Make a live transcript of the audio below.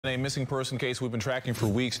A missing person case we've been tracking for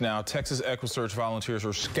weeks now. Texas EquuSearch volunteers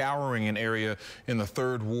are scouring an area in the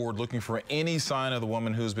 3rd Ward looking for any sign of the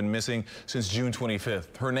woman who's been missing since June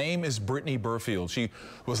 25th. Her name is Brittany Burfield. She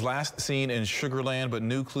was last seen in Sugar Land, but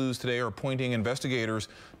new clues today are pointing investigators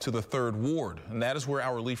to the 3rd Ward. And that is where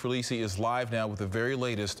our Lee Ferlisi is live now with the very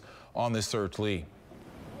latest on this search. Lee.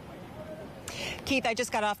 Keith, I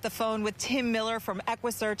just got off the phone with Tim Miller from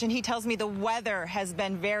EquuSearch, and he tells me the weather has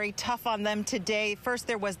been very tough on them today. First,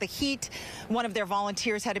 there was the heat. One of their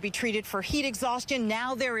volunteers had to be treated for heat exhaustion.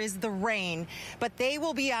 Now there is the rain. But they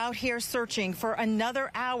will be out here searching for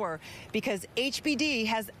another hour because HPD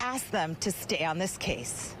has asked them to stay on this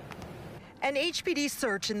case. An HPD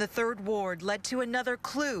search in the 3rd Ward led to another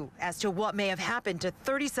clue as to what may have happened to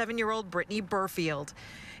 37-year-old Brittany Burfield.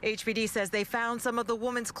 HPD says they found some of the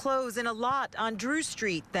woman's clothes in a lot on Drew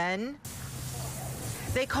Street. Then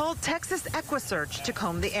they called Texas EquuSearch to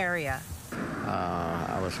comb the area.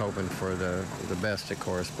 I was hoping for the best, of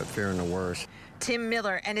course, but fearing the worst. Tim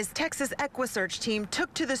Miller and his Texas EquuSearch team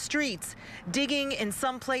took to the streets, digging in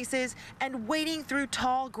some places and wading through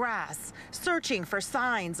tall grass, searching for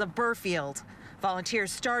signs of Burfield.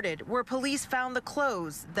 Volunteers started where police found the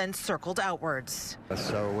clothes, then circled outwards.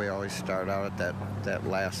 So we always start out at that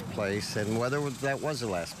last place, and whether that was the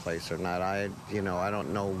last place or not, I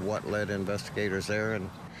don't know what led investigators there. And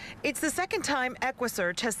it's the second time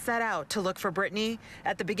EquuSearch has set out to look for Brittany.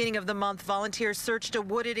 At the beginning of the month, volunteers searched a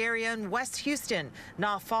wooded area in West Houston,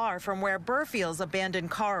 not far from where Burfield's abandoned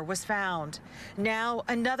car was found. Now,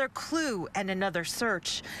 another clue and another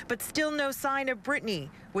search, but still no sign of Brittany,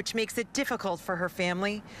 which makes it difficult for her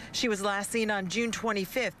family. She was last seen on June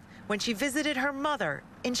 25th when she visited her mother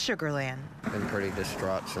in Sugar Land. Been pretty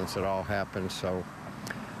distraught since it all happened, so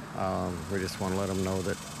we just want to let them know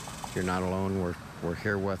that you're not alone. We're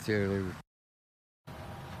here with you.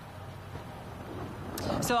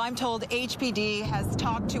 So I'm told HPD has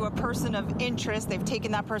talked to a person of interest. They've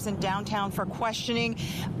taken that person downtown for questioning.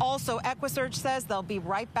 Also, EquuSearch says they'll be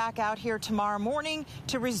right back out here tomorrow morning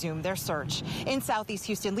to resume their search. In Southeast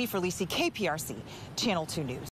Houston, Lee Ferlisi, KPRC, Channel 2 News.